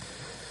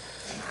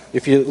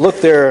If you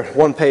look there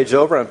one page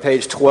over on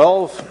page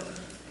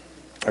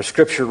 12, our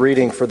scripture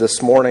reading for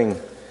this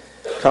morning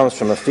comes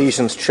from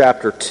Ephesians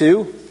chapter 2,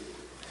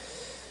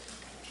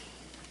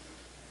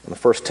 in the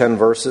first 10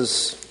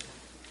 verses.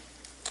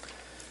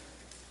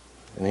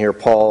 And here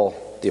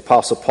the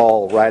Apostle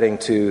Paul, writing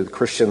to the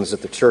Christians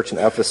at the church in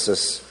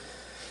Ephesus,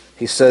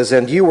 he says,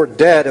 "And you were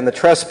dead in the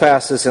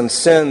trespasses and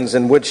sins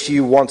in which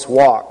you once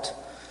walked,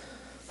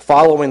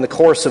 following the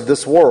course of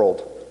this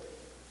world,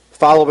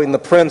 following the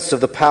prince of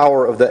the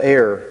power of the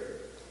air,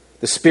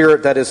 the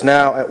spirit that is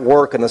now at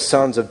work in the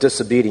sons of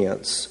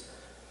disobedience,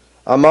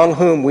 among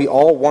whom we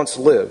all once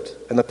lived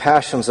in the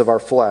passions of our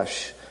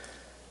flesh,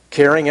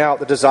 carrying out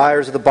the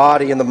desires of the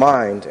body and the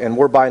mind, and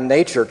were by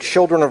nature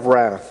children of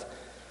wrath,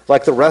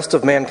 like the rest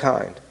of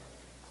mankind.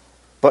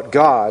 But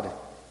God,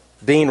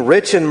 being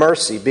rich in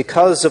mercy,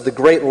 because of the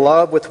great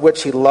love with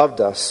which He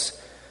loved us,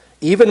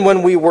 even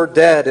when we were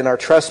dead in our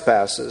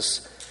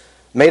trespasses,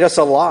 made us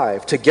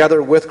alive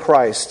together with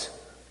Christ.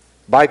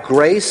 By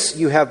grace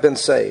you have been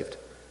saved,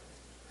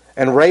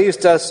 and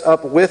raised us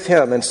up with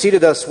Him, and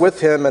seated us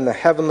with Him in the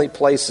heavenly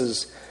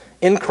places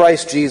in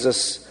Christ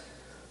Jesus,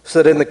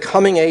 so that in the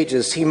coming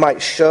ages He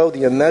might show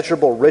the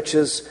immeasurable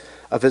riches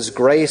of His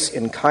grace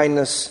and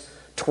kindness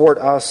toward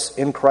us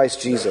in Christ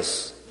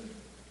Jesus.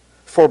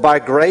 For by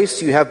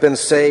grace you have been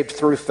saved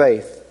through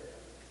faith,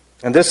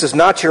 and this is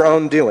not your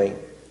own doing.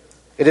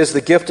 It is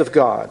the gift of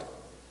God,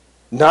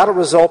 not a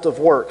result of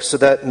works, so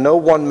that no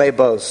one may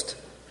boast.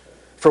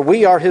 For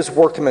we are His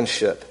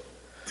workmanship,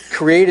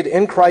 created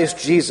in Christ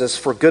Jesus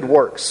for good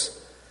works,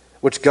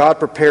 which God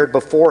prepared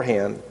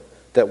beforehand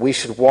that we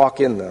should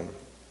walk in them."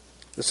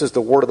 This is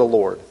the word of the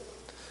Lord.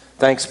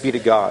 Thanks be to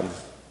God.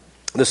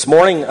 This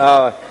morning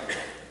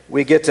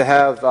we get to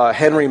have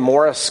Henry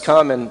Morris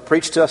come and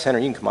preach to us.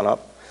 Henry, you can come on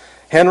up.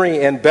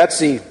 Henry and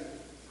Betsy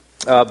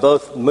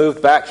both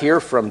moved back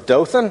here from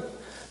Dothan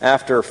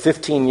after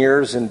 15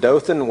 years in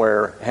Dothan,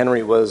 where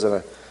Henry was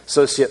an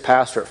associate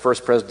pastor at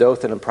First Pres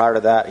Dothan, and prior to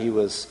that he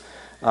was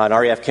an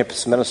REF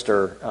campus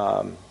minister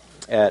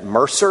at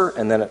Mercer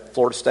and then at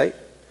Florida State.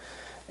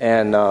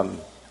 And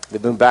they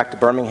moved back to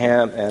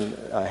Birmingham, and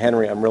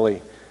Henry, I'm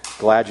really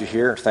glad you're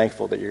here,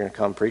 thankful that you're going to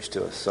come preach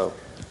to us. So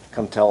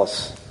come tell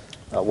us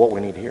what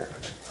we need to hear.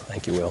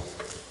 Thank you, Will.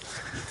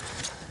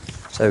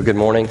 So good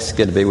morning. It's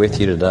good to be with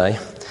you today.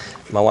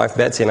 My wife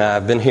Betsy and I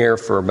have been here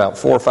for about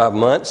 4 or 5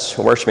 months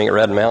worshiping at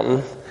Red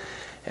Mountain,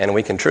 and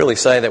we can truly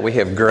say that we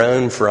have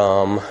grown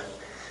from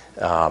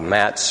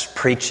Matt's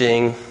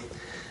preaching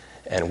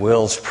and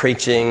Will's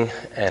preaching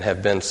and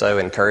have been so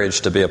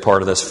encouraged to be a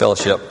part of this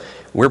fellowship.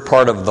 We're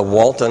part of the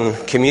Walton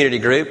Community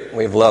Group.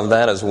 We've loved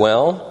that as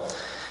well.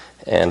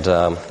 And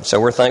so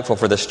we're thankful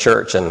for this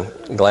church and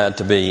glad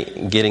to be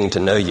getting to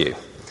know you.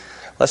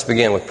 Let's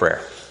begin with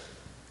prayer.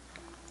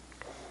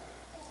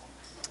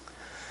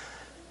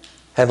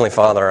 Heavenly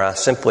Father, I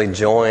simply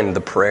join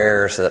the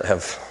prayers that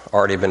have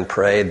already been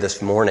prayed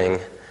this morning.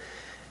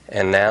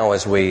 And now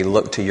as we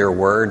look to your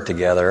word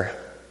together,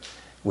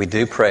 we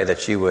do pray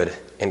that you would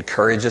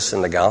encourage us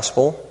in the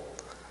gospel,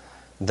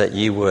 that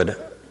you would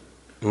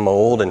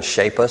mold and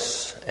shape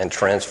us and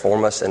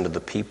transform us into the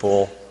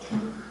people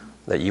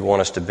that you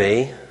want us to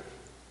be.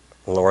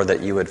 Lord,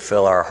 that you would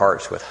fill our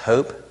hearts with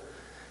hope,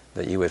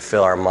 that you would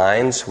fill our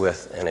minds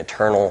with an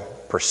eternal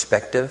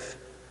perspective,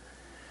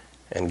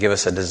 and give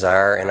us a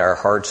desire in our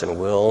hearts and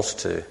wills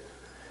to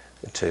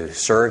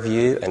serve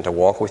you and to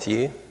walk with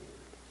you.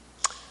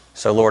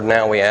 So, Lord,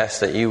 now we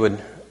ask that you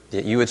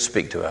would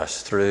speak to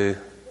us through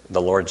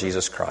the Lord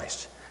Jesus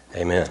Christ.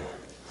 Amen.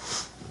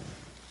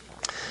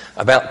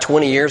 About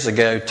 20 years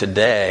ago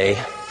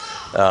today,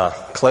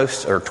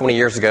 20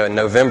 years ago in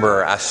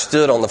November, I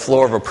stood on the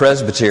floor of a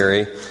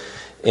presbytery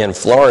in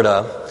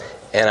Florida,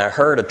 and I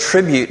heard a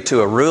tribute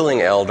to a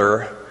ruling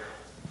elder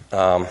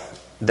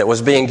that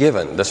was being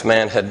given. This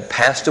man had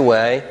passed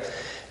away,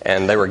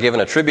 and they were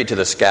giving a tribute to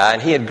this guy.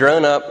 And he had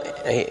grown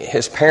up,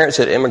 his parents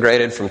had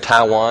immigrated from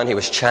Taiwan. He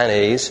was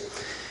Chinese.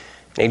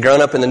 He'd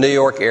grown up in the New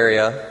York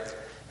area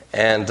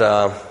and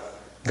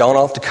gone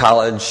off to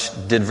college,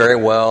 did very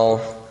well,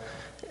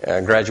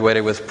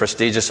 graduated with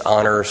prestigious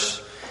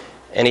honors.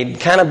 And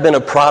he'd kind of been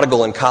a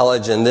prodigal in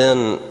college, and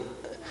then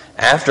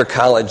after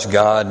college,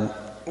 God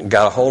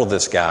got a hold of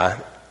this guy,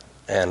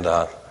 and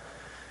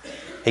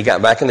he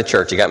got back in the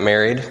church. He got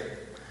married.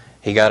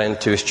 He got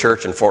into his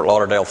church in Fort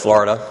Lauderdale,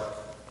 Florida,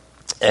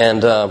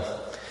 and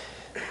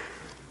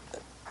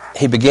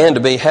he began to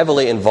be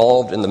heavily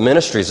involved in the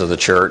ministries of the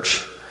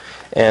church.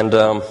 And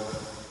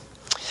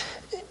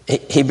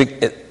he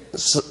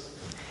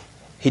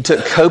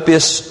took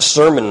copious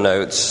sermon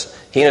notes.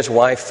 He and his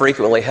wife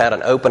frequently had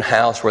an open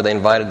house where they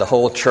invited the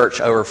whole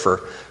church over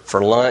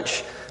for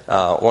lunch.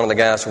 One of the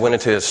guys went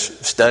into his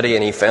study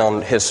and he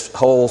found his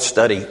whole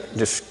study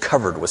just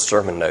covered with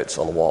sermon notes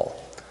on the wall.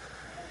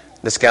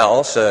 This guy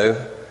also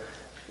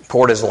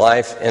poured his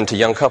life into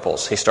young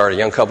couples. He started a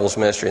young couples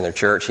ministry in their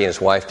church. He and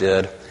his wife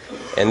did.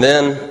 And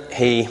then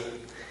he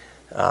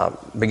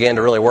began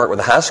to really work with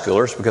the high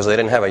schoolers because they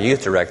didn't have a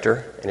youth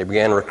director. And he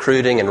began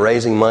recruiting and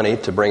raising money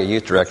to bring a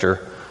youth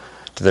director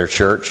to their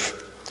church.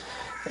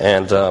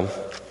 And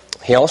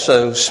he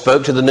also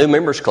spoke to the new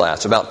members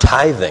class about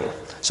tithing.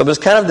 So it was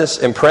kind of this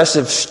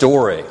impressive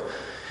story.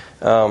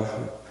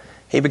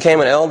 He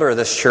became an elder of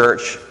this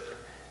church,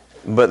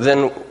 but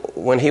then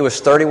when he was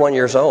 31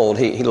 years old,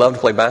 he loved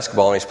to play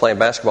basketball, and he's playing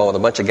basketball with a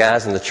bunch of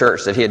guys in the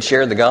church that he had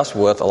shared the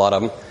gospel with, a lot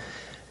of them,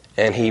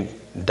 and he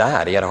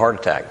died. He had a heart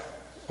attack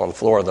on the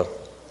floor of the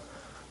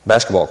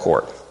basketball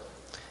court.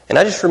 And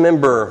I just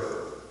remember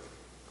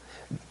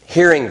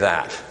hearing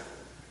that.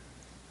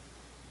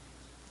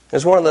 It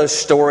was one of those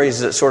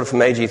stories that sort of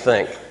made you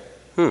think,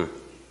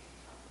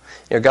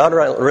 God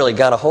really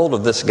got a hold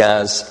of this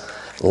guy's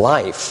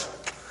life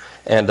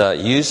and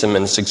used him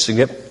in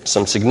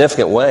some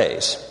significant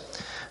ways.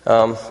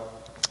 And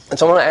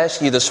so I want to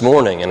ask you this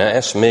morning, and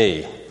ask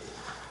me,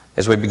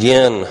 as we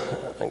begin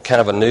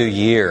kind of a new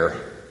year,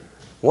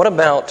 what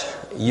about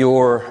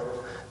your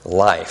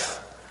life?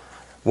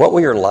 What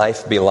will your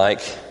life be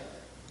like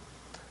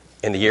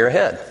in the year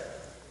ahead?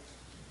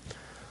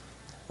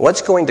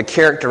 What's going to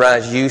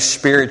characterize you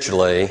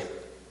spiritually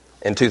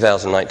in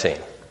 2019?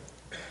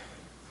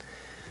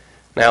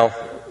 Now, a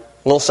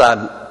little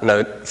side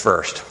note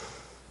first.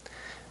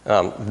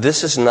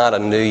 This is not a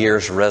New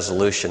Year's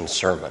resolution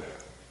sermon.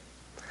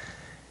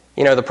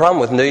 The problem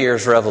with New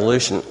Year's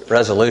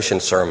resolution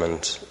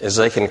sermons is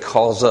they can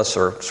cause us,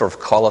 or sort of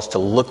call us, to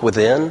look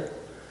within,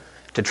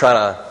 to try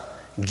to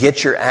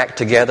get your act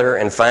together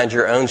and find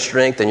your own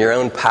strength and your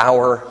own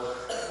power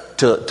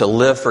to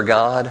live for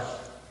God.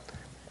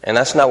 And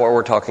that's not what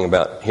we're talking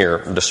about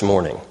here this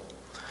morning.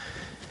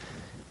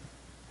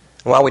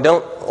 While we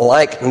don't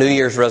like New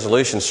Year's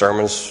resolution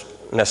sermons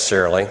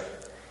necessarily,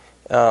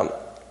 on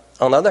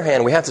the other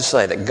hand, we have to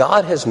say that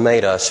God has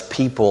made us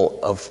people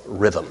of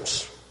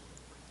rhythms.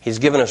 He's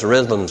given us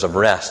rhythms of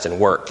rest and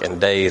work and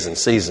days and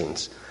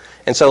seasons.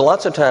 And so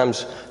lots of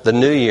times the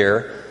new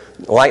year,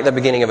 like the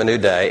beginning of a new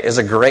day, is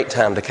a great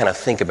time to kind of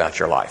think about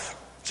your life.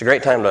 It's a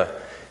great time to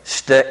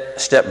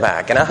step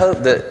back. And I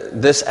hope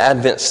that this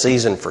Advent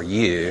season for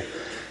you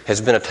has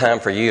been a time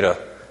for you to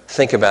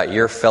think about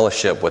your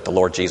fellowship with the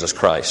Lord Jesus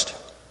Christ.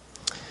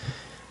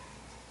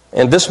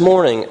 And this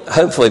morning,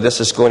 hopefully this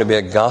is going to be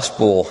a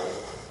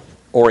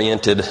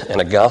gospel-oriented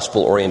and a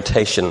gospel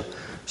orientation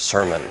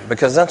sermon,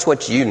 because that's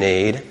what you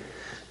need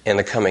in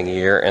the coming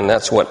year, and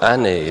that's what I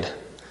need.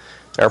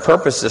 Our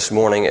purpose this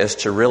morning is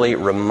to really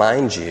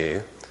remind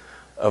you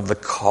of the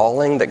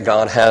calling that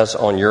God has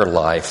on your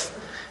life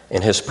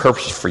and His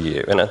purpose for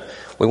you. And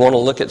we want to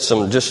look at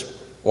some just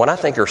what I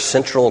think are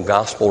central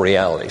gospel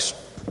realities.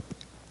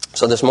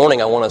 So this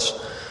morning I want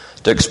us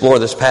to explore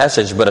this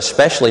passage, but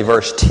especially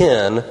verse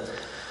 10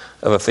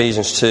 of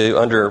Ephesians 2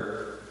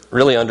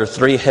 under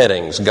three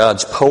headings: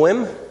 God's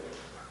poem,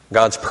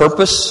 God's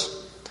purpose,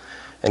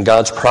 and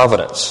God's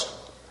providence.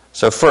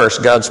 So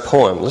first, God's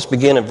poem. Let's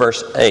begin in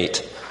verse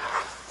 8.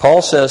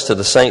 Paul says to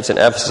the saints in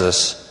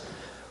Ephesus,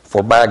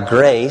 "For by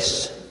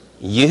grace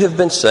you have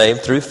been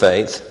saved through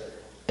faith,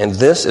 and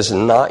this is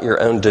not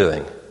your own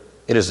doing.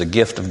 It is a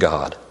gift of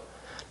God,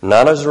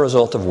 not as a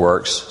result of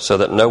works, so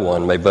that no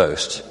one may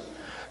boast.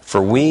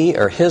 For we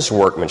are His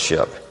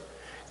workmanship,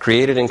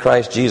 created in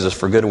Christ Jesus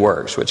for good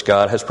works, which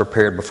God has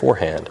prepared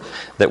beforehand,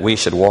 that we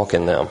should walk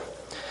in them."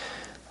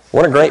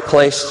 What a great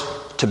place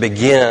to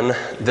begin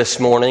this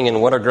morning, and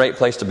what a great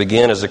place to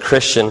begin as a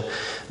Christian.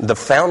 The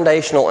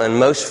foundational and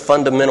most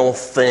fundamental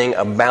thing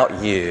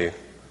about you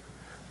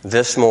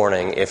this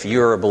morning, if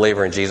you're a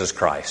believer in Jesus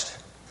Christ,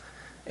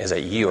 is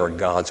that you are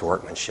God's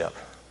workmanship.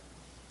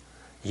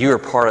 You are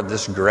part of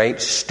this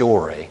great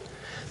story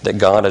that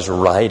God is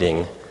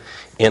writing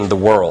in the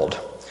world.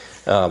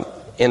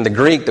 In the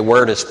Greek, the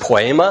word is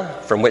poema,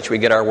 from which we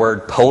get our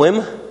word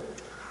poem.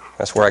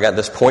 That's where I got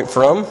this point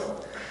from.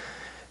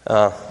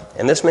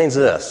 And this means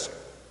this: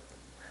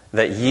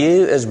 that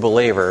you as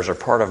believers are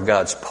part of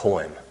God's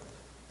poem.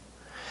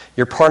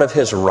 You're part of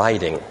His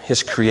writing,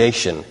 His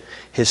creation,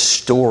 His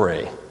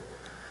story,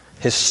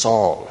 His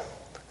song.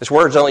 This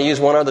word's only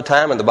used one other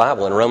time in the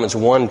Bible, in Romans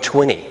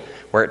 1:20,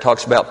 where it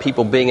talks about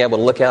people being able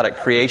to look out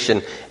at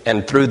creation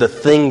and through the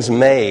things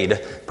made,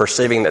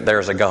 perceiving that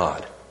there's a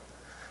God.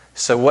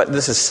 So what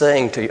this is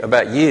saying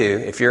about you,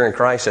 if you're in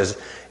Christ, is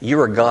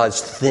you are God's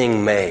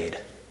thing made.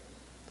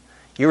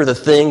 You are the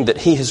thing that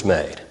He has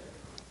made.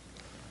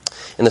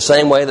 In the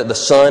same way that the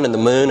sun and the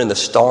moon and the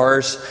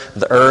stars,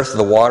 the earth,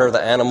 the water,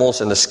 the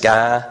animals, and the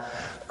sky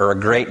are a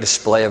great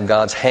display of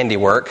God's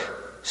handiwork,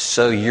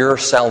 so your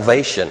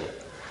salvation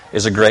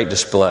is a great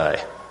display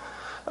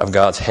of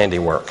God's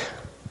handiwork.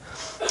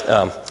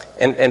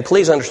 And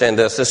please understand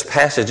this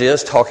passage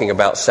is talking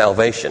about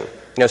salvation.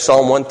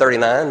 Psalm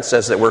 139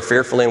 says that we're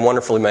fearfully and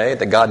wonderfully made,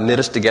 that God knit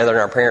us together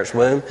in our parents'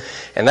 womb.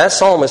 And that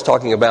psalm is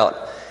talking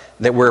about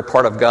that we're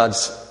part of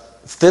God's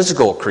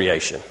physical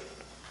creation.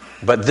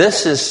 But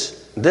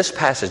this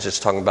passage is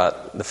talking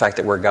about the fact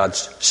that we're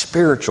God's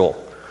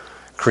spiritual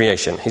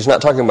creation. He's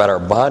not talking about our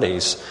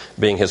bodies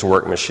being His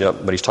workmanship,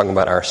 but He's talking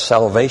about our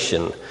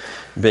salvation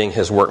being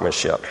His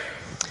workmanship.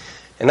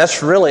 And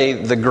that's really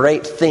the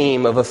great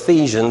theme of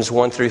Ephesians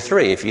 1 through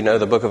 3. If you know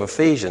the book of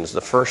Ephesians,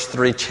 the first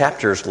 3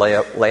 chapters lay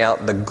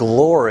out the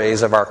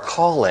glories of our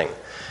calling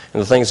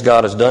and the things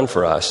God has done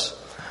for us.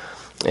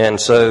 And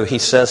so he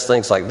says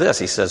things like this.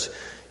 He says,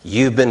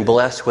 you've been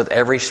blessed with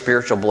every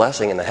spiritual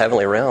blessing in the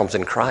heavenly realms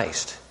in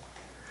Christ.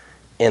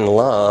 In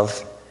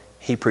love,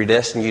 he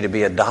predestined you to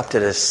be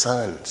adopted as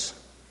sons.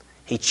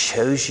 He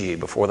chose you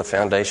before the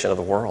foundation of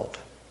the world.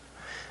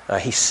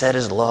 He set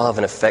his love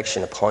and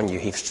affection upon you.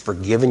 He's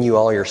forgiven you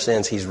all your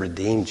sins. He's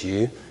redeemed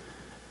you.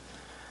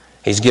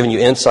 He's given you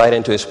insight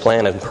into his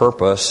plan and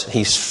purpose.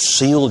 He's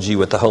sealed you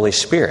with the Holy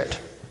Spirit.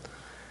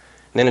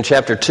 And then in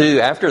chapter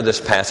 2, after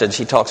this passage,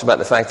 he talks about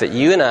the fact that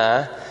you and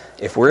I,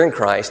 if we're in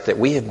Christ, that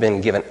we have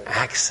been given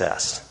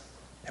access.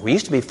 We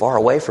used to be far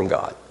away from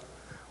God,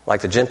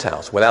 like the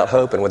Gentiles, without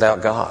hope and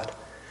without God.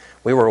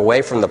 We were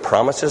away from the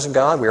promises of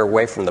God. We were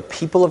away from the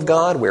people of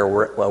God. We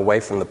were away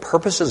from the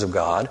purposes of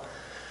God.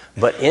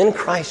 But in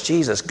Christ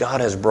Jesus,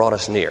 God has brought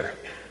us near.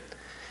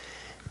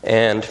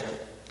 And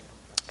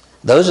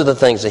those are the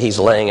things that he's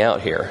laying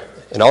out here.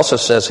 It also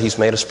says he's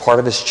made us part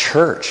of his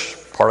church,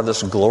 part of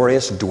this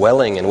glorious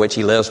dwelling in which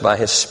he lives by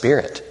his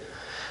Spirit.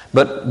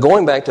 But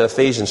going back to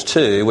Ephesians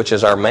 2, which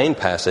is our main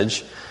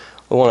passage,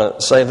 we want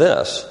to say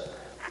this.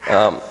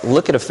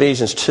 Look at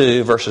Ephesians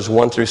 2, verses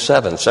 1 through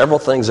 7. Several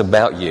things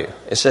about you.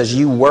 It says,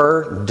 you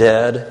were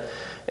dead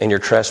in your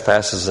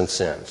trespasses and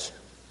sins.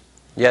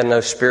 You had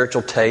no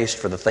spiritual taste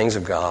for the things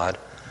of God.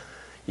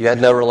 You had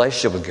no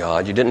relationship with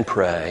God. You didn't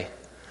pray.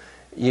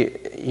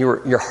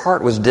 Your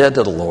heart was dead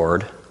to the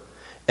Lord.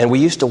 And we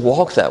used to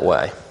walk that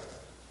way.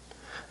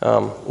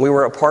 We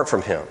were apart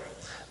from him.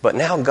 But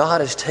now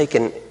God has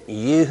taken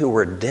you who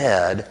were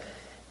dead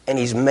and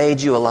he's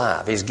made you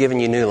alive. He's given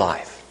you new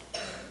life.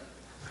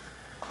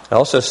 It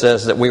also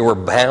says that we were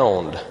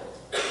bound.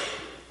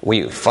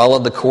 We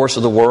followed the course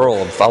of the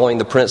world, following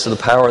the prince of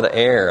the power of the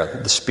air,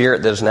 the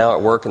spirit that is now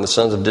at work in the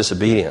sons of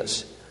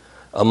disobedience,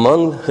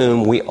 among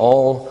whom we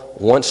all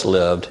once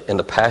lived in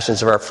the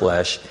passions of our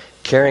flesh,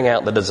 carrying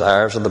out the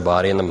desires of the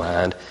body and the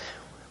mind.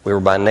 We were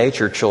by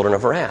nature children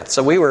of wrath.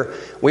 So we were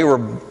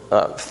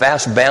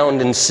fast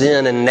bound in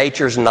sin in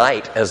nature's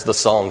night, as the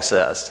song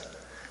says.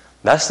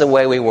 That's the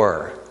way we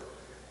were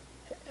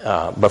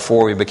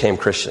before we became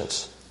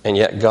Christians. And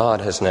yet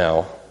God has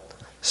now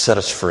set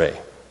us free.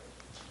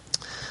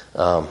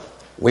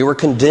 We were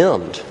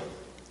condemned.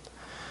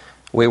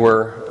 We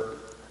were,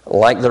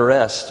 like the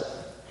rest,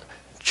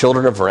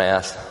 children of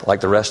wrath, like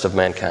the rest of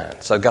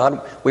mankind. So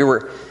God, we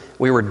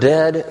were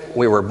dead,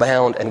 we were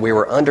bound, and we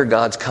were under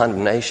God's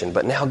condemnation.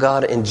 But now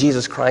God, in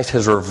Jesus Christ,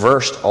 has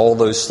reversed all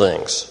those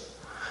things.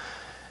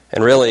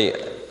 And really,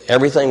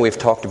 everything we've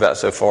talked about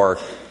so far,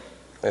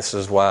 this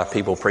is why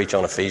people preach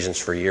on Ephesians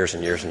for years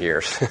and years and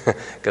years.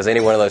 Because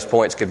any one of those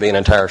points could be an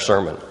entire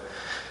sermon.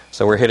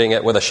 So we're hitting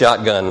it with a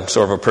shotgun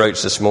sort of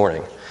approach this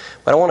morning.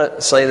 But I want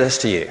to say this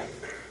to you.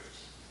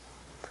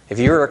 If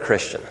you're a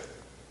Christian,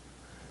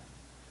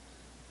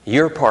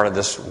 you're part of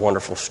this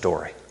wonderful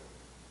story.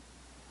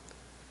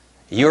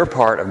 You're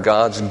part of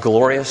God's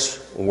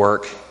glorious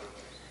work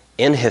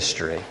in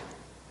history.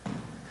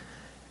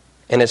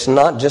 And it's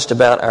not just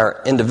about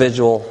our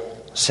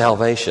individual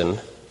salvation,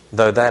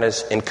 though that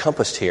is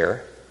encompassed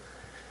here.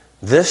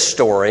 This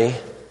story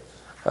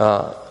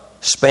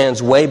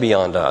spans way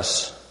beyond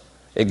us.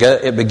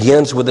 It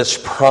begins with this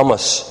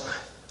promise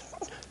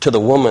to the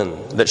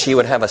woman that she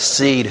would have a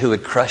seed who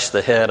would crush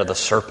the head of the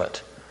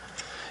serpent.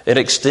 It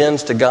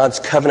extends to God's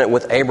covenant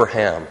with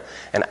Abraham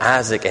and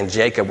Isaac and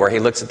Jacob, where he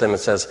looks at them and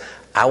says,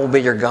 I will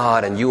be your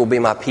God and you will be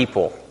my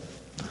people.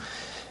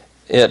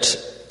 It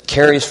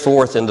carries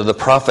forth into the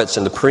prophets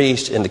and the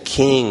priests and the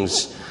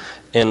kings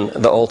in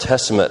the Old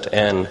Testament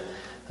and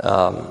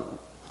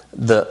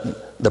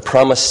the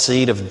promised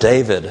seed of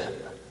David.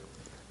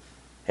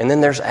 And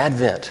then there's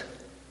Advent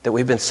that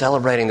we've been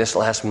celebrating this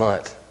last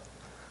month.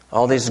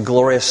 All these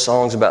glorious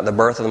songs about the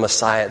birth of the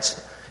Messiah.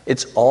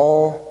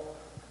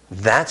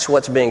 That's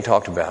what's being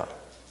talked about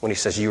when he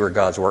says you are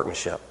God's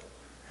workmanship.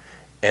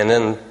 And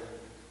then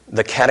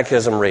the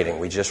catechism reading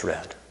we just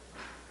read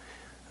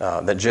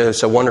that Joe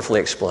so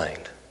wonderfully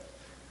explained.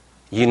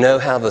 You know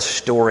how the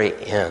story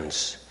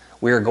ends.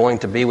 We are going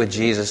to be with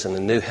Jesus in the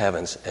new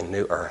heavens and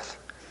new earth.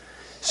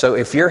 So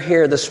if you're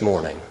here this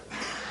morning,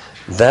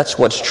 that's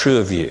what's true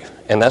of you.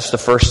 And that's the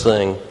first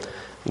thing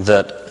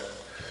that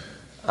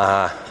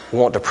I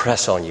want to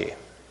press on you.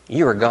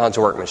 You are God's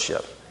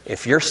workmanship.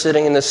 If you're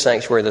sitting in this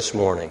sanctuary this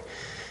morning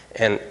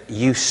and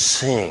you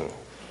sing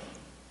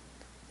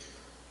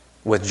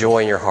with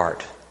joy in your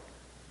heart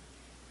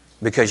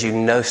because you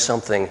know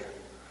something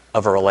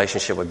of a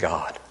relationship with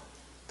God,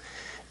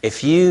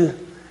 if you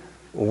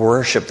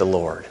worship the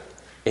Lord,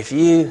 if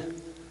you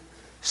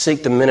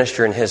seek to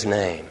minister in His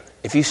name,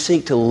 if you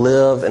seek to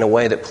live in a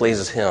way that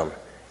pleases Him,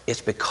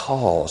 it's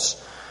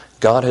because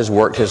God has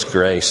worked His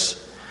grace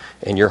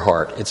in your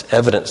heart. It's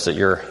evidence that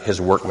you're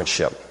His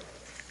workmanship.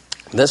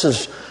 This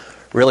is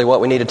really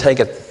what we need to take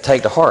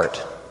to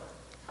heart.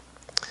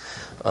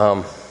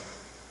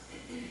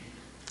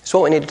 It's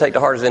what we need to take to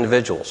heart as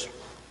individuals.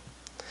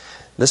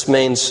 This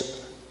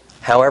means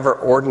however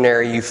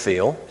ordinary you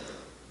feel,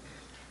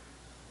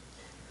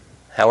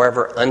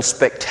 however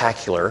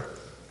unspectacular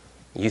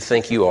you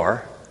think you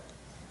are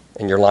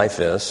and your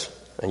life is,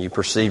 and you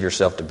perceive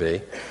yourself to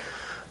be,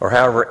 or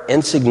however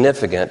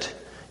insignificant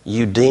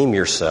you deem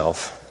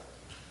yourself,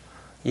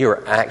 you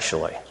are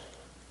actually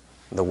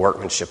the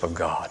workmanship of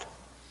God.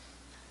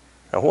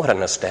 Now, what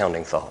an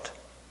astounding thought.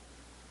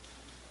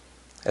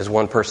 As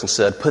one person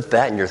said, put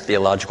that in your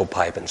theological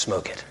pipe and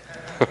smoke it.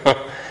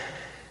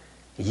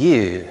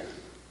 You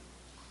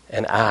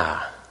and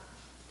I,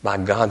 by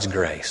God's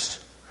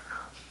grace,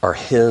 are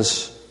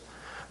His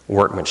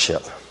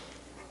workmanship.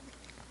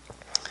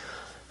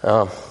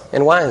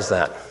 And why is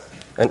that?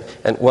 And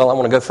well, I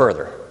want to go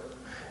further.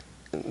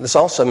 This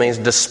also means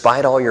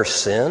despite all your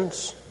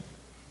sins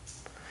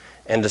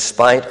and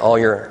despite all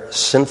your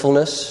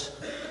sinfulness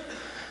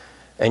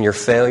and your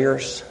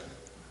failures,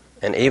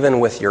 and even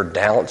with your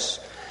doubts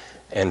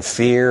and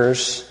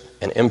fears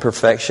and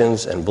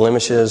imperfections and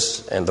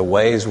blemishes and the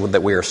ways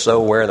that we are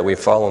so aware that we've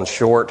fallen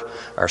short,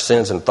 our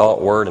sins in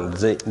thought, word,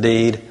 and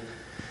deed,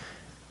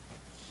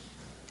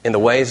 in the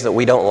ways that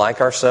we don't like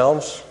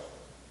ourselves,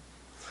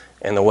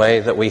 in the way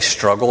that we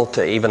struggle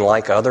to even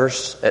like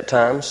others at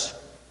times,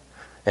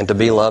 and to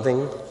be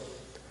loving,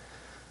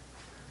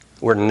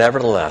 we're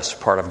nevertheless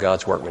part of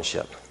God's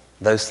workmanship.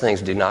 Those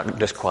things do not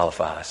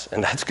disqualify us,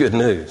 and that's good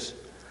news.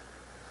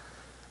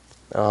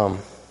 And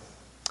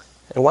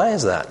why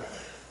is that?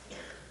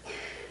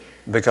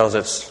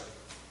 Because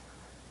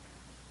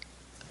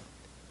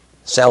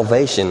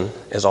salvation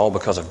is all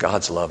because of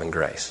God's love and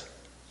grace.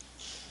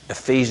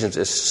 Ephesians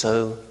is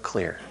so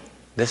clear.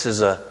 This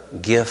is a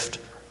gift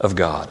of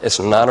God. It's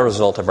not a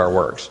result of our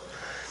works.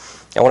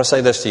 I want to say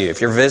this to you.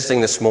 If you're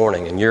visiting this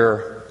morning and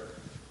you're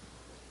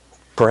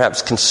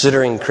perhaps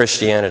considering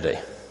Christianity,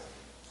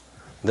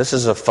 this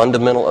is a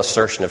fundamental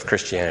assertion of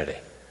Christianity.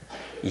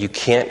 You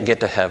can't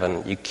get to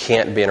heaven, you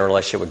can't be in a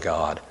relationship with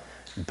God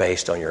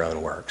based on your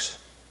own works.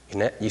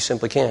 You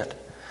simply can't.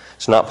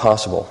 It's not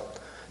possible.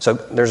 So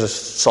there's a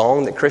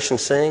song that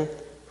Christians sing.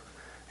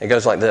 It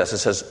goes like this. It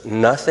says,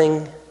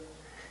 "Nothing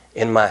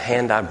in my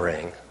hand I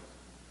bring,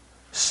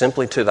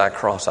 simply to thy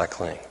cross I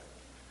cling.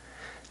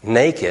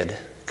 Naked,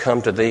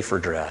 come to thee for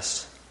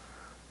dress.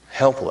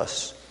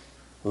 Helpless,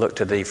 look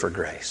to thee for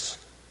grace.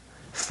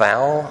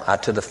 Foul, I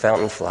to the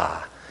fountain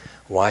fly.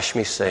 Wash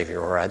me,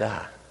 Savior, or I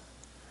die."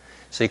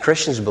 See,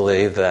 Christians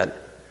believe that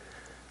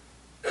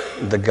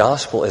the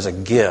gospel is a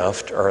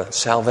gift, or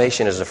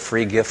salvation is a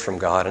free gift from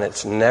God, and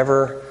it's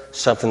never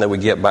something that we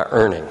get by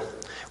earning.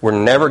 We're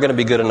never going to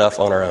be good enough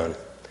on our own.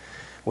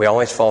 We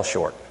always fall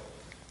short.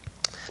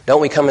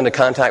 Don't we come into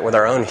contact with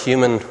our own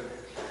human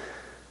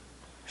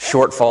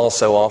shortfalls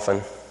so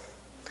often?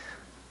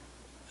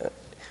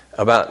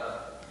 About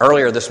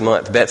earlier this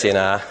month, Betsy and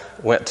I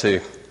went to,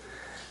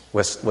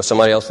 with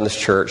somebody else in this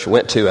church,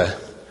 went to a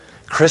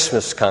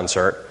Christmas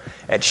concert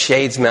at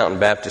Shades Mountain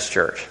Baptist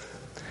Church.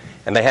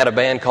 And they had a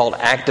band called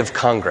Active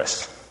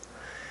Congress.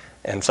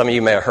 And some of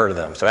you may have heard of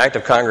them. So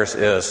Active Congress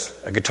is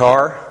a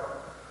guitar,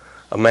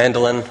 a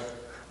mandolin,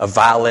 a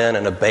violin,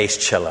 and a bass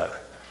cello.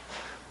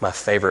 My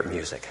favorite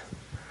music.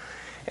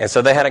 And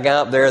so they had a guy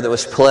up there that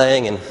was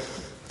playing, and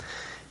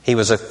he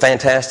was a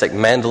fantastic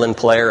mandolin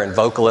player and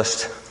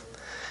vocalist.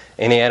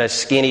 And he had his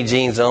skinny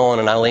jeans on,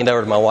 and I leaned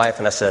over to my wife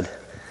and I said,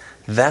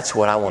 "That's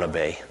what I want to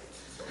be.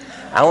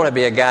 I want to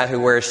be a guy who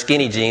wears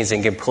skinny jeans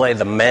and can play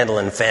the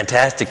mandolin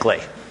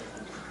fantastically."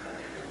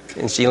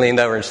 And she leaned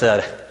over and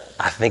said,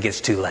 "I think it's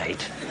too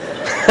late."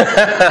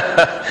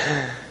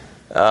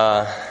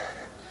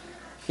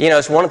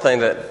 It's one thing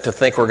to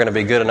think we're going to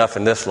be good enough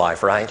in this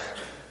life, right?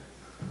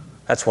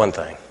 That's one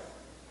thing.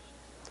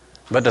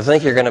 But to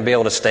think you're going to be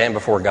able to stand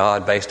before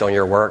God based on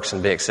your works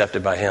and be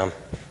accepted by Him,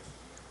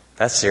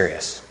 that's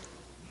serious.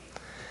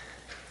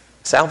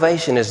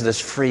 Salvation is this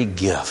free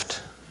gift.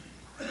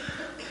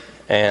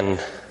 And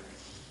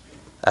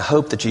I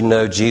hope that you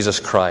know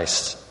Jesus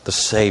Christ, the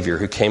Savior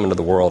who came into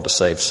the world to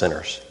save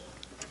sinners.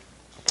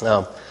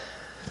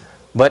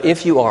 But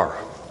if you are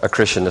a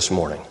Christian this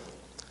morning,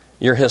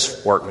 you're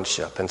His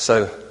workmanship. And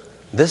so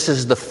this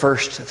is the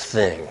first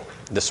thing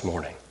this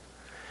morning.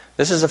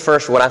 This is the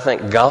first, what I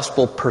think,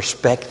 gospel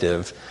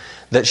perspective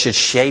that should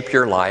shape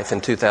your life in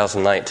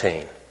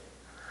 2019.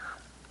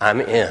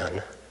 I'm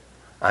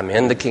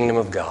in the kingdom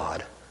of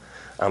God.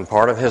 I'm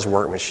part of His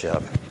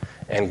workmanship.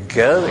 And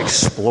go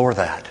explore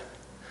that.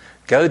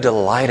 Go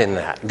delight in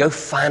that. Go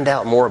find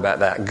out more about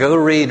that. Go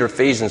read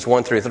Ephesians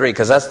 1 through 3,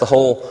 because that's the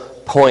whole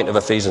point of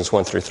Ephesians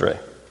 1 through 3.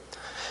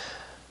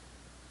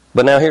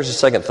 But now here's the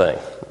second thing.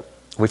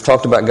 We've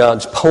talked about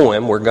God's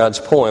poem. We're God's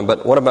poem.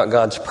 But what about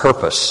God's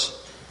purpose?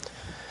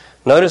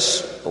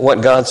 Notice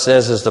what God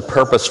says is the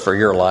purpose for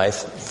your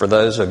life, for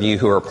those of you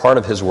who are part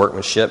of His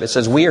workmanship. It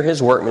says, "We are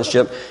His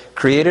workmanship,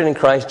 created in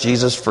Christ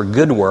Jesus for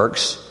good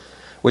works,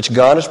 which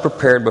God has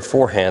prepared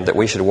beforehand that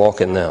we should walk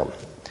in them."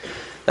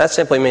 That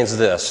simply means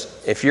this.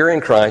 If you're in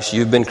Christ,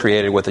 you've been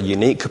created with a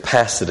unique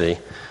capacity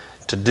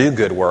to do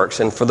good works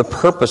and for the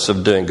purpose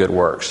of doing good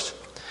works.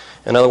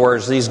 In other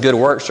words, these good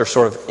works are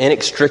sort of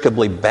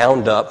inextricably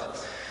bound up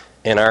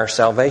in our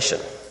salvation.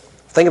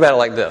 Think about it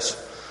like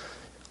this.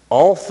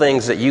 All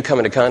things that you come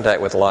into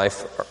contact with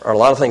life, or a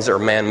lot of things that are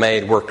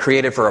man-made, were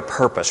created for a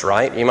purpose,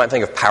 right? You might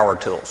think of power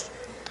tools.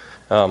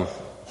 Power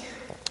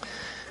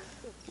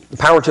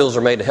tools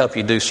are made to help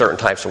you do certain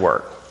types of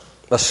work.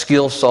 A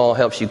skill saw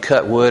helps you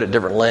cut wood at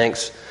different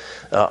lengths.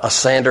 A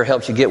sander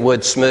helps you get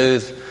wood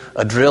smooth.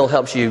 A drill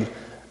helps you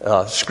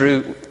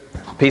screw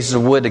pieces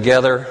of wood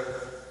together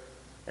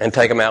and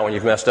take them out when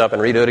you've messed up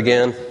and redo it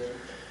again.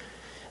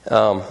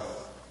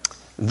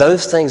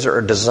 Those things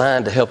are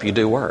designed to help you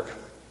do work.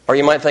 Or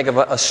you might think of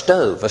a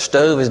stove. A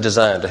stove is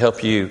designed to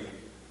help you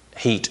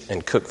heat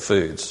and cook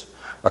foods.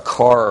 A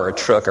car or a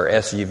truck or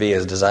SUV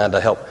is designed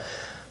to help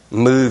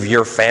move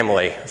your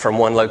family from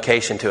one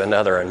location to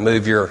another and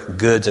move your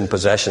goods and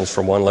possessions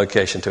from one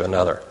location to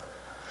another.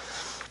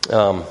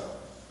 An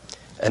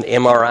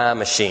MRI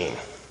machine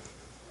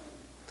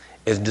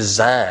is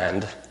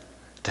designed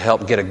to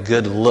help get a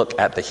good look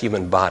at the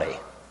human body.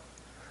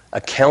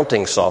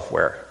 Accounting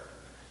software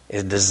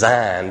is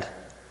designed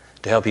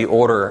to help you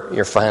order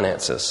your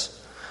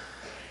finances.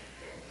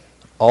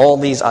 All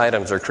these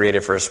items are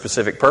created for a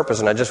specific purpose,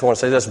 and I just want to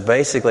say this.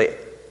 Basically,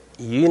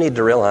 you need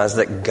to realize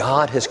that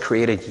God has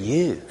created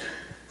you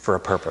for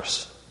a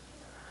purpose.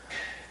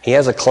 He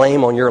has a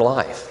claim on your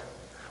life.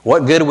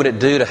 What good would it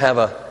do to have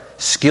a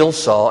skill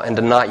saw and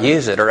to not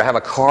use it, or to have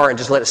a car and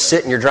just let it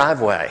sit in your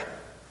driveway?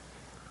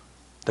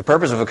 The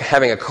purpose of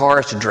having a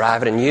car is to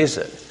drive it and use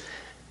it.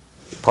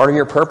 Part of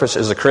your purpose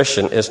as a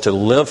Christian is to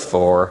live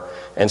for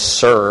and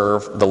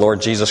serve the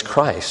Lord Jesus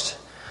Christ.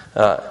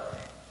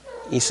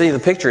 You see, the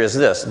picture is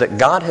this, that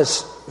God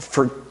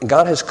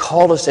has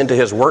called us into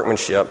His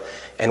workmanship,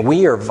 and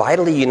we are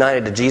vitally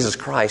united to Jesus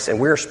Christ, and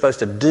we're supposed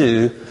to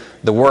do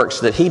the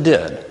works that He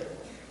did.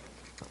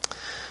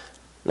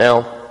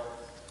 Now,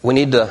 we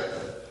need to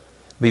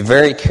be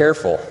very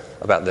careful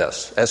about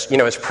this.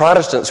 As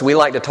Protestants, we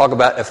like to talk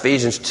about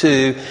Ephesians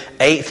 2,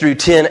 8 through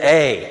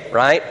 10a,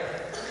 right?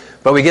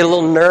 But we get a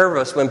little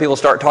nervous when people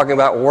start talking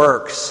about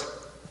works,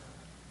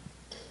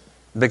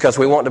 because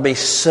we want to be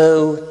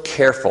so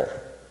careful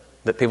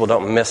that people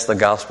don't miss the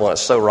gospel, and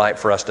it's so right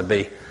for us to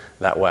be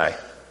that way.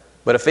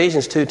 But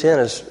Ephesians 2:10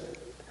 is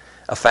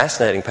a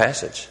fascinating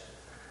passage.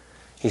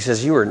 He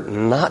says, you are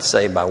not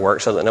saved by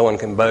works so that no one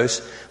can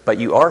boast, but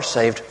you are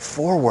saved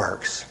for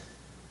works.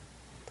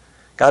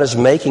 God is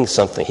making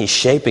something. He's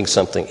shaping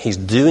something. He's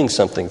doing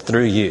something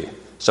through you.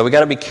 So we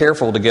got to be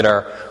careful to get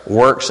our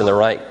works in the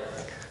right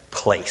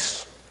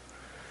place.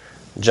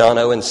 John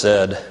Owen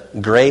said,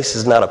 grace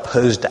is not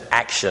opposed to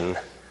action,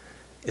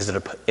 it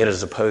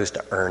is opposed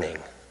to earning.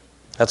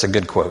 That's a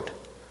good quote.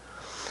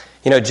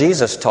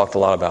 Jesus talked a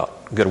lot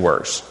about good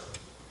works.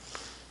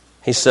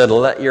 He said,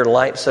 let your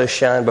light so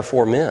shine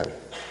before men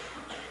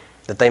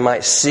that they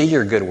might see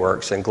your good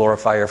works and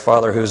glorify your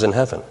Father who's in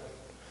heaven.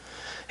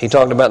 He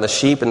talked about the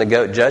sheep and the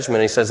goat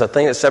judgment. He says the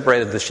thing that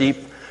separated the sheep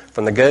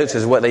from the goats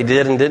is what they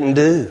did and didn't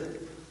do.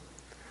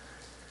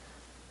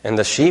 And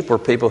the sheep were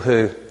people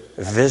who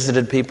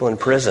visited people in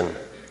prison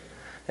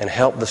and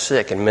helped the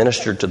sick and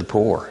ministered to the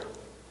poor.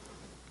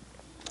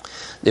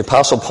 The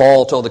Apostle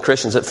Paul told the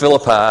Christians at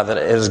Philippi that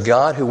it is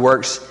God who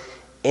works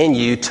in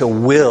you to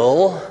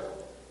will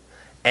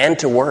and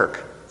to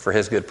work for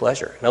His good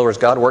pleasure. In other words,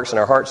 God works in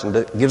our hearts and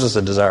gives us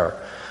a desire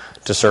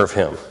to serve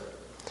Him.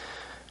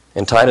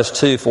 In Titus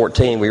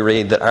 2:14, we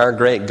read that our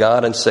great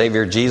God and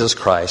Savior Jesus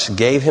Christ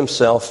gave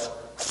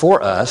Himself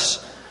for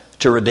us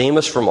to redeem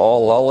us from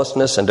all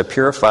lawlessness and to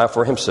purify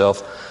for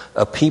Himself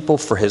a people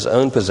for His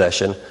own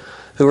possession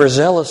who are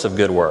zealous of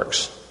good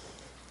works.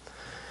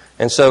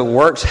 And so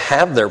works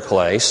have their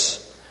place.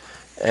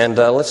 And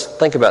let's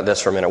think about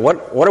this for a minute.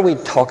 What are we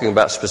talking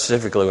about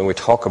specifically when we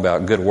talk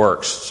about good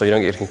works, so you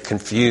don't get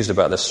confused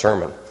about this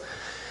sermon?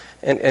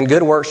 And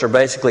good works are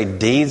basically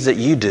deeds that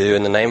you do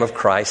in the name of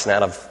Christ and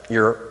out of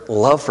your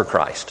love for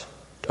Christ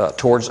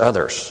towards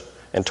others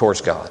and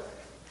towards God.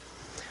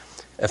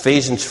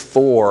 Ephesians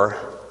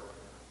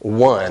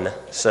 4:1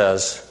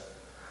 says,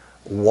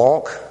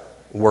 walk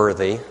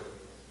worthy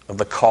of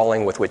the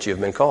calling with which you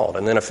have been called.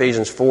 And then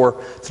Ephesians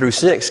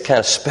 4-6 kind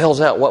of spells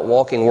out what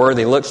walking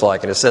worthy looks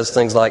like. And it says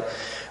things like,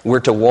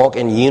 we're to walk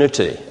in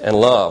unity and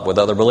love with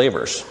other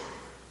believers.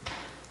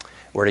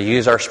 We're to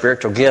use our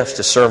spiritual gifts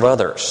to serve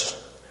others.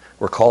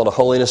 We're called to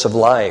holiness of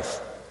life,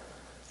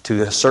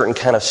 to a certain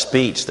kind of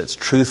speech that's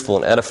truthful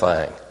and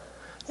edifying,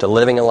 to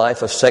living a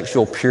life of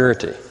sexual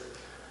purity,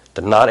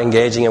 to not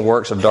engaging in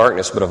works of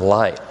darkness but of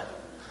light,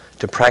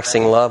 to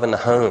practicing love in the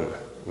home,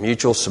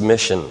 mutual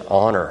submission,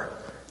 honor,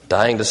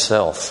 dying to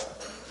self,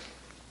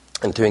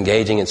 and to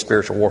engaging in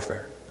spiritual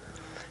warfare.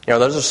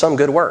 Those are some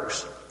good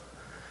works.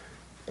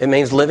 It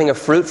means living a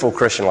fruitful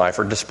Christian life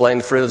or displaying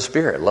the fruit of the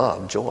Spirit,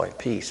 love, joy,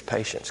 peace,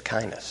 patience,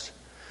 kindness.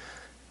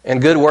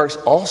 And good works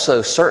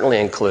also certainly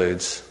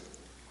includes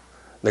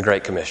the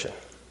Great Commission.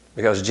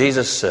 Because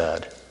Jesus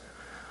said,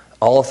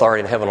 all authority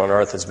in heaven and on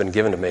earth has been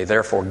given to me,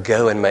 therefore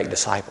go and make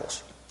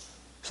disciples.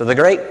 So the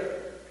great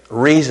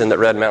reason that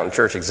Red Mountain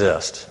Church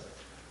exists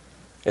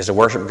is to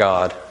worship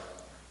God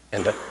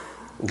and to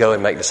go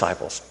and make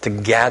disciples. To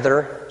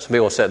gather, some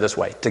people say it this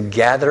way, to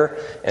gather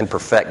and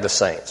perfect the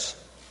saints.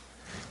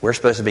 We're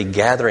supposed to be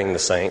gathering the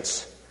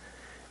saints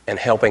and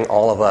helping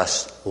all of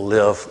us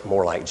live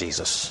more like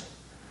Jesus,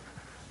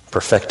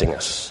 perfecting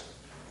us.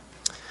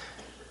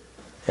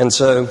 And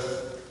so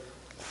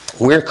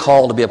we're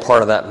called to be a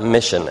part of that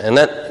mission. And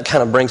that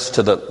kind of brings us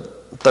to the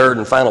third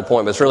and final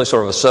point, but it's really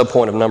sort of a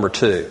sub-point of number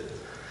 2.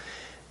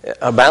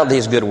 About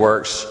these good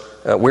works,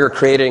 we're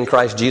created in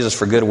Christ Jesus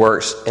for good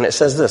works. And it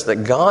says this,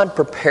 that God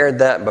prepared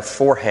that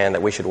beforehand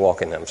that we should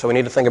walk in them. So we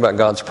need to think about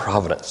God's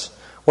providence.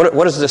 What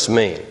does this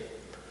mean?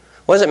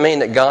 What does it mean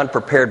that God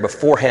prepared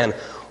beforehand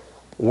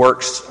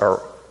works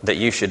that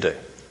you should do?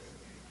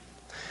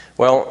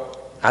 Well,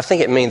 I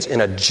think it means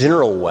in a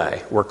general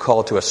way we're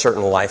called to a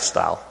certain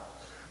lifestyle.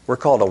 We're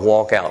called to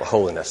walk out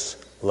holiness,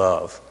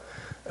 love,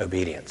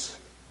 obedience.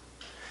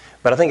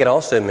 But I think it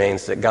also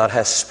means that God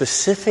has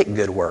specific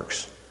good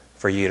works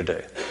for you to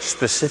do,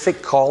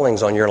 specific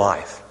callings on your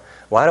life.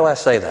 Why do I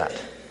say that?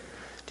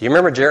 Do you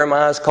remember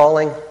Jeremiah's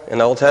calling in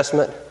the Old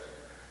Testament?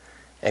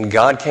 And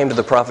God came to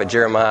the prophet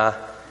Jeremiah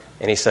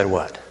and he said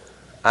what?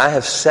 I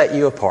have set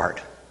you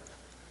apart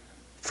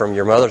from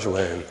your mother's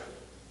womb,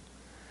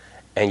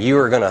 and you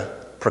are going to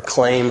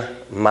proclaim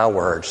my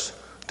words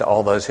to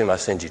all those whom I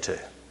send you to.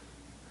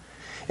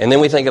 And then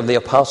we think of the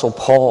Apostle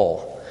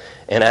Paul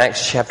in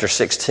Acts chapter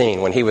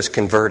 16 when he was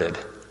converted.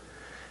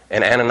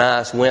 And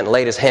Ananias went and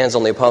laid his hands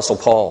on the Apostle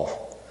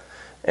Paul.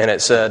 And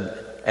it said,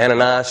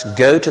 Ananias,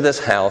 go to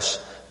this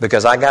house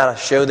because I got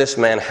to show this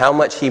man how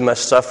much he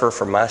must suffer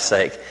for my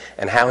sake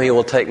and how he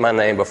will take my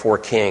name before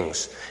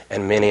kings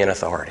and many in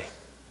authority.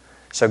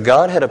 So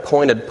God had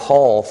appointed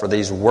Paul for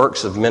these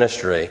works of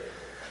ministry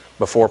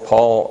before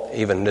Paul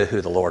even knew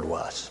who the Lord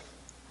was.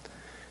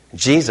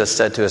 Jesus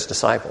said to his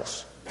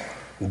disciples,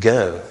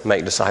 go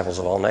make disciples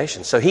of all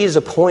nations. So he's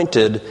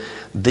appointed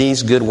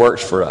these good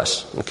works for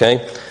us.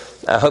 Okay?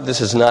 I hope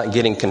this is not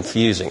getting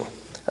confusing.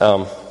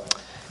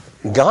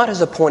 God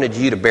has appointed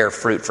you to bear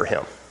fruit for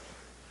him.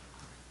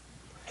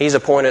 He's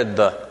appointed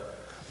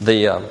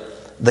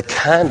the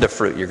kind of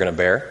fruit you're going to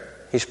bear.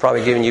 He's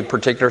probably given you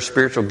particular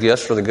spiritual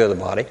gifts for the good of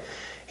the body.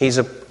 He's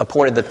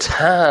appointed the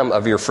time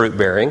of your fruit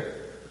bearing.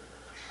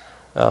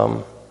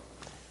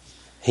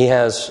 He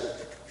has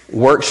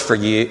works for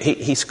you.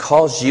 He's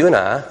caused you and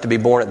I to be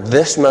born at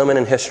this moment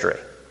in history,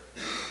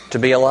 to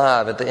be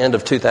alive at the end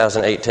of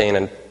 2018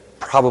 and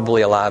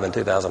probably alive in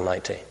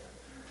 2019.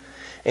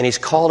 And he's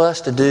called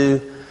us to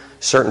do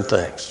certain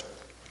things.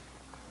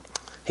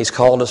 He's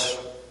called us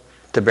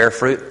to bear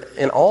fruit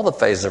in all the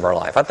phases of our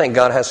life. I think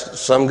God has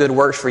some good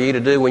works for you to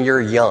do when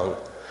you're young.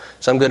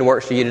 Some good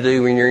works for you to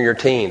do when you're in your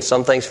teens.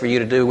 Some things for you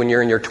to do when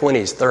you're in your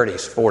 20s,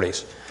 30s,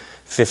 40s,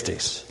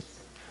 50s.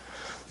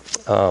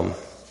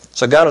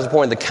 So God has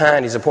appointed the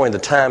kind, he's appointed the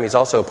time, he's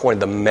also appointed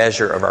the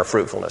measure of our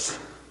fruitfulness.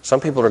 Some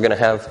people are going to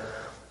have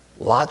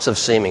lots of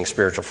seeming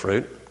spiritual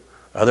fruit.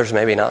 Others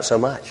maybe not so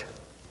much.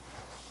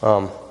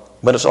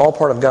 But it's all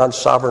part of God's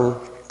sovereign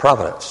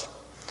providence.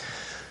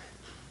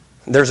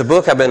 There's a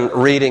book I've been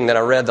reading that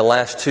I read the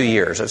last 2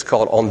 years. It's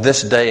called On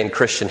This Day in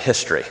Christian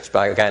History. It's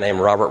by a guy named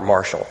Robert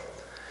Marshall.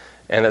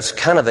 And it's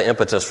kind of the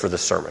impetus for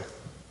this sermon.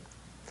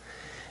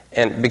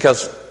 And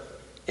because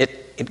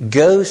it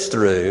goes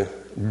through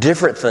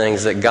different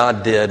things that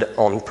God did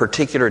on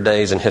particular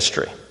days in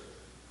history.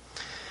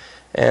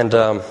 And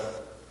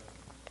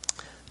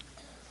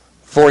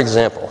for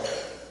example,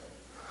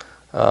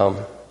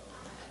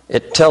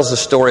 it tells the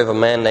story of a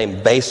man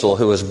named Basil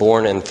who was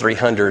born in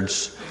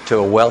 300s to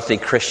a wealthy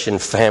Christian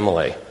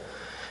family.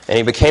 And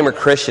he became a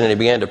Christian and he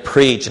began to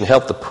preach and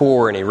help the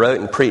poor, and he wrote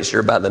and preached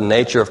about the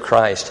nature of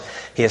Christ.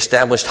 He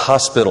established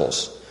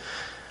hospitals.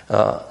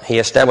 He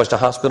established a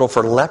hospital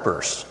for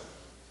lepers.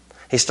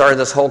 He started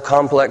this whole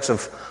complex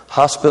of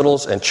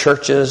hospitals and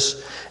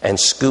churches and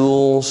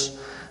schools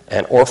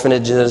and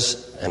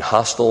orphanages and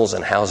hostels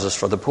and houses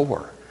for the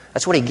poor.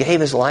 That's what he gave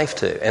his life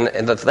to.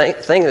 And the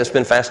thing that's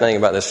been fascinating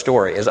about this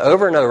story is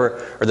over and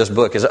over, or this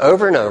book is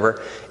over and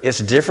over, it's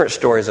different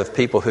stories of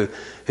people who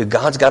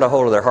God's got a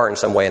hold of their heart in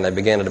some way and they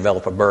began to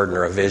develop a burden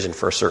or a vision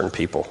for certain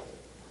people.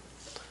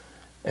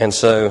 And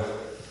so, I'm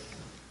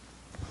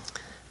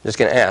just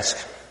going to ask,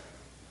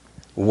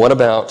 what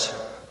about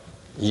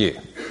you?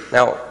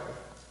 Now,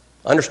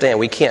 understand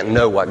we can't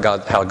know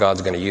how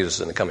God's going to use us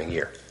in the coming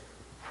year.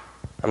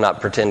 I'm not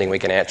pretending we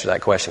can answer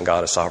that question.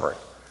 God is sovereign.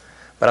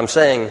 But I'm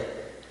saying,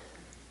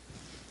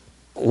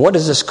 what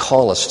does this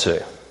call us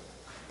to?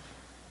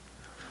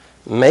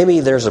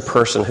 Maybe there's a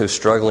person who's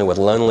struggling with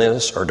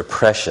loneliness or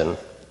depression,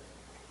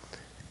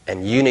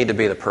 and you need to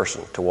be the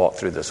person to walk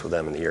through this with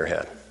them in the year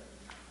ahead.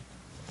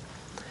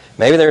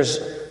 Maybe there's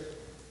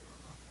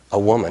a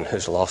woman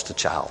who's lost a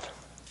child,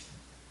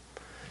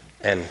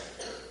 and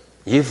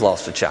you've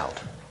lost a child,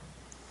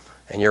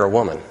 and you're a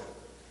woman,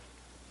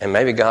 and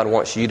maybe God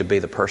wants you to be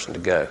the person to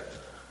go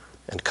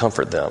and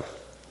comfort them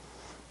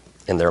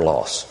in their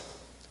loss.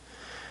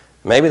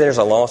 Maybe there's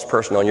a lost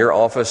person on your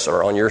office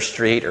or on your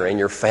street or in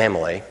your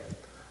family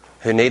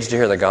who needs to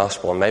hear the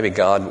gospel, and maybe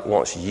God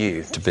wants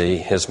you to be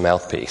his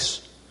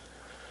mouthpiece.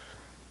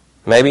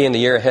 Maybe in the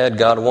year ahead,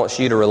 God wants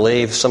you to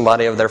relieve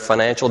somebody of their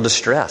financial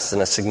distress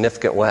in a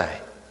significant way.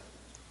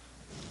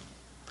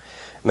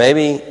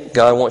 Maybe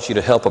God wants you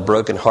to help a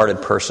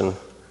broken-hearted person,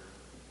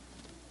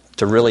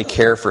 to really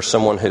care for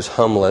someone who's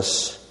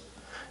homeless.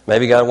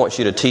 Maybe God wants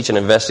you to teach an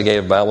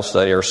investigative Bible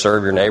study or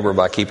serve your neighbor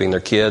by keeping their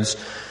kids,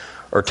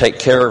 or take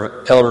care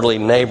of elderly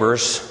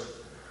neighbors,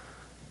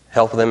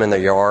 help them in their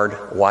yard,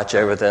 watch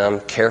over them,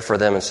 care for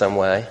them in some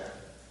way.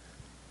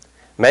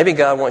 Maybe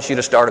God wants you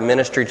to start a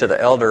ministry to the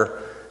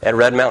elder at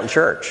Red Mountain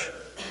Church,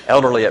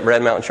 elderly at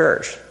Red Mountain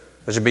Church,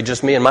 which would be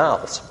just me and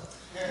Miles.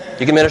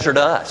 You can minister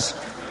to us.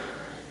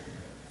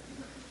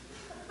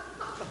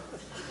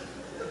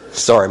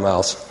 Sorry,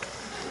 Miles.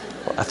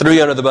 I threw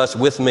you under the bus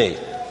with me.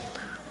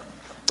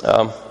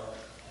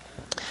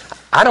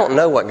 I don't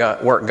know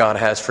what work God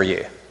has for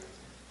you,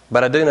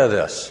 but I do know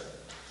this.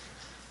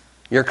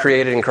 You're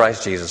created in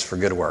Christ Jesus for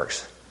good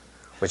works,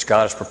 which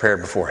God has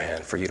prepared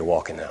beforehand for you to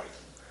walk in them.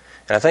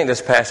 And I think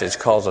this passage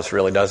calls us,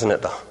 really, doesn't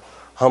it, to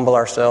humble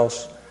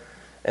ourselves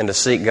and to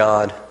seek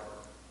God.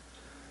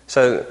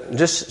 So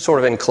just sort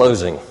of in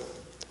closing,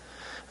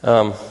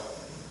 well,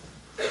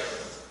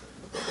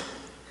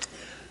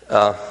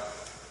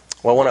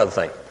 one other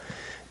thing.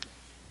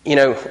 You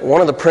know,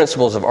 one of the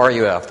principles of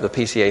RUF, the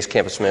PCA's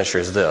campus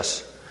ministry, is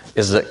this,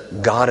 is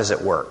that God is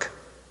at work.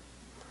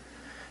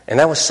 And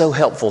that was so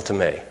helpful to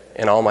me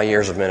in all my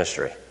years of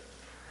ministry,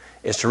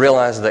 is to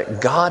realize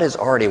that God is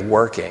already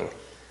working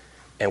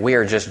and we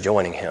are just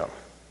joining Him.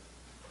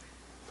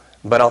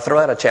 But I'll throw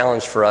out a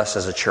challenge for us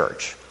as a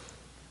church.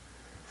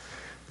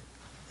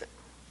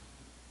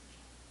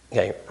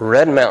 Okay,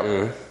 Red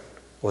Mountain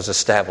was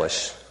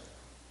established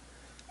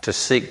to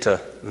seek to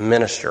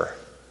minister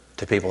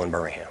to people in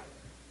Birmingham.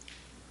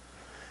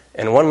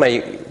 And one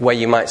way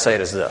you might say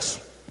it is this.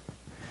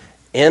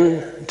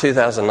 In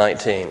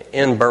 2019,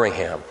 in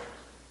Birmingham,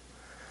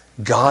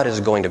 God is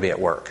going to be at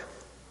work.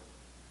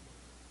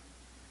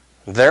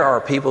 There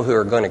are people who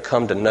are going to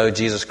come to know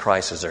Jesus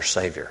Christ as their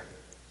Savior.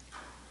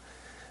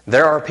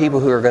 There are people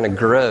who are going to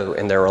grow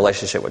in their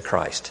relationship with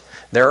Christ.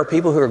 There are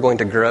people who are going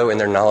to grow in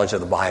their knowledge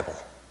of the Bible.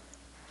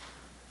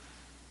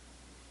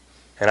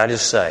 And I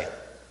just say,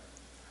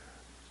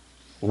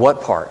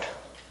 what part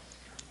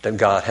did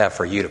God have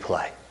for you to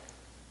play?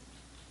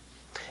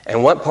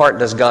 And what part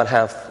does God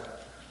have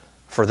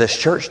for this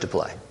church to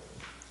play?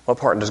 What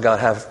part does God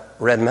have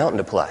Red Mountain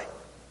to play?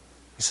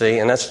 You see,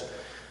 and that's,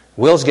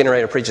 Will's getting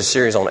ready to preach a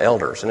series on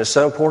elders. And it's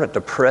so important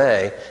to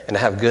pray and to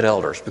have good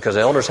elders, because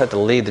elders have to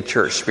lead the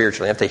church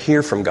spiritually. They have to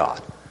hear from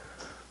God.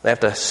 They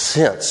have to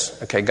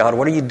sense, okay, God,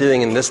 what are you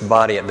doing in this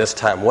body at this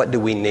time? What do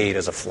we need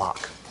as a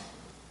flock?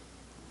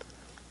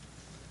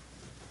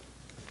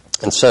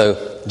 And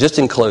so, just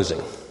in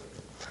closing,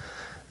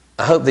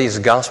 I hope these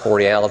gospel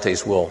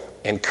realities will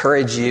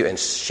encourage you and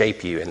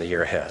shape you in the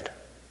year ahead.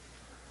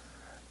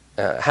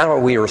 How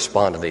do we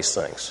respond to these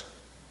things?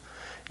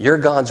 You're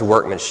God's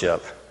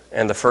workmanship,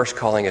 and the first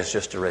calling is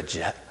just to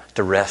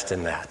rest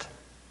in that,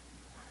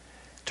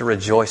 to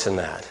rejoice in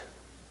that,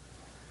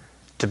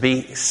 to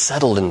be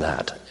settled in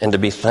that, and to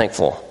be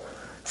thankful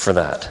for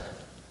that,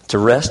 to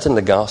rest in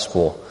the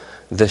gospel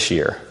this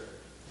year.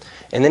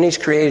 And then He's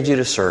created you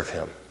to serve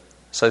Him.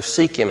 So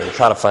seek Him and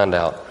try to find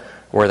out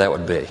where that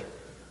would be.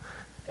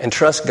 And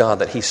trust God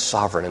that He's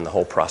sovereign in the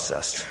whole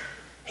process.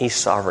 He's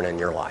sovereign in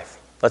your life.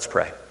 Let's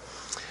pray.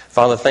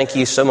 Father, thank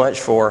you so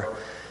much for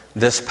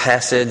this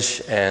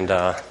passage and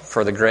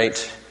for the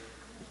great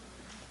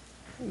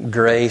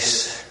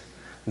grace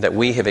that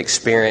we have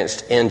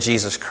experienced in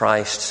Jesus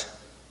Christ.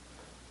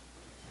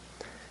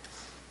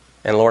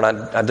 And Lord,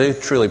 I do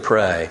truly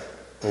pray,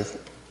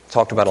 we've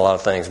talked about a lot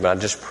of things, but I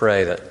just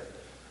pray that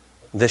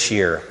this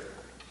year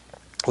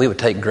we would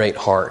take great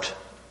heart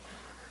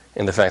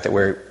in the fact that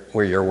we're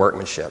your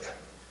workmanship,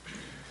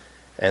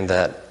 and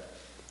that,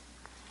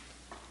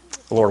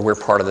 Lord, we're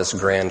part of this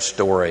grand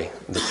story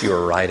that you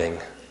are writing.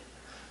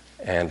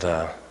 And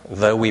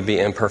though we be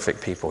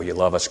imperfect people, you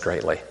love us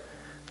greatly.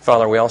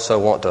 Father, we also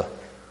want to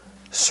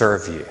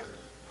serve you.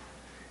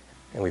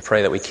 And we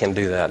pray that we can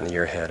do that in the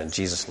year ahead. In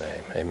Jesus'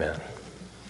 name, amen.